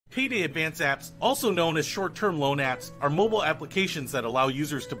Payday advance apps, also known as short-term loan apps, are mobile applications that allow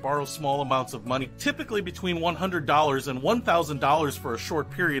users to borrow small amounts of money, typically between $100 and $1,000 for a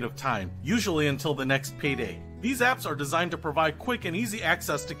short period of time, usually until the next payday. These apps are designed to provide quick and easy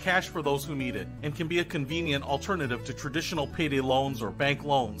access to cash for those who need it, and can be a convenient alternative to traditional payday loans or bank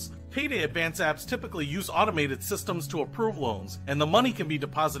loans. Payday advance apps typically use automated systems to approve loans, and the money can be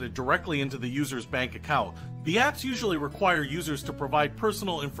deposited directly into the user's bank account. The apps usually require users to provide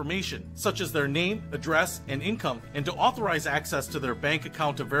personal information, such as their name, address, and income, and to authorize access to their bank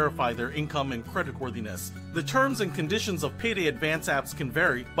account to verify their income and creditworthiness. The terms and conditions of Payday advance apps can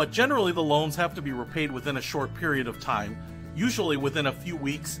vary, but generally the loans have to be repaid within a short period of time, usually within a few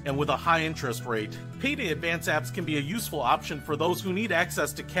weeks and with a high interest rate. Payday advance apps can be a useful option for those who need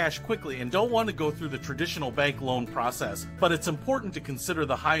access to cash quickly and don't want to go through the traditional bank loan process, but it's important to consider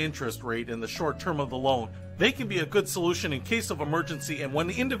the high interest rate and the short term of the loan. They can be a good solution in case of emergency and when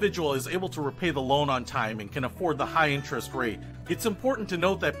the individual is able to repay the loan on time and can afford the high interest rate. It's important to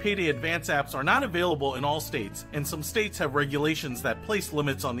note that Payday advance apps are not available in all states, and some states have regulations that place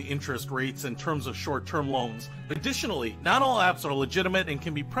limits on the interest rates in terms of short-term loans. Additionally, not all apps are legitimate and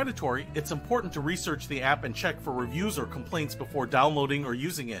can be predatory. It's important to research the app and check for reviews or complaints before downloading or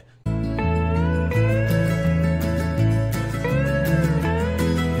using it.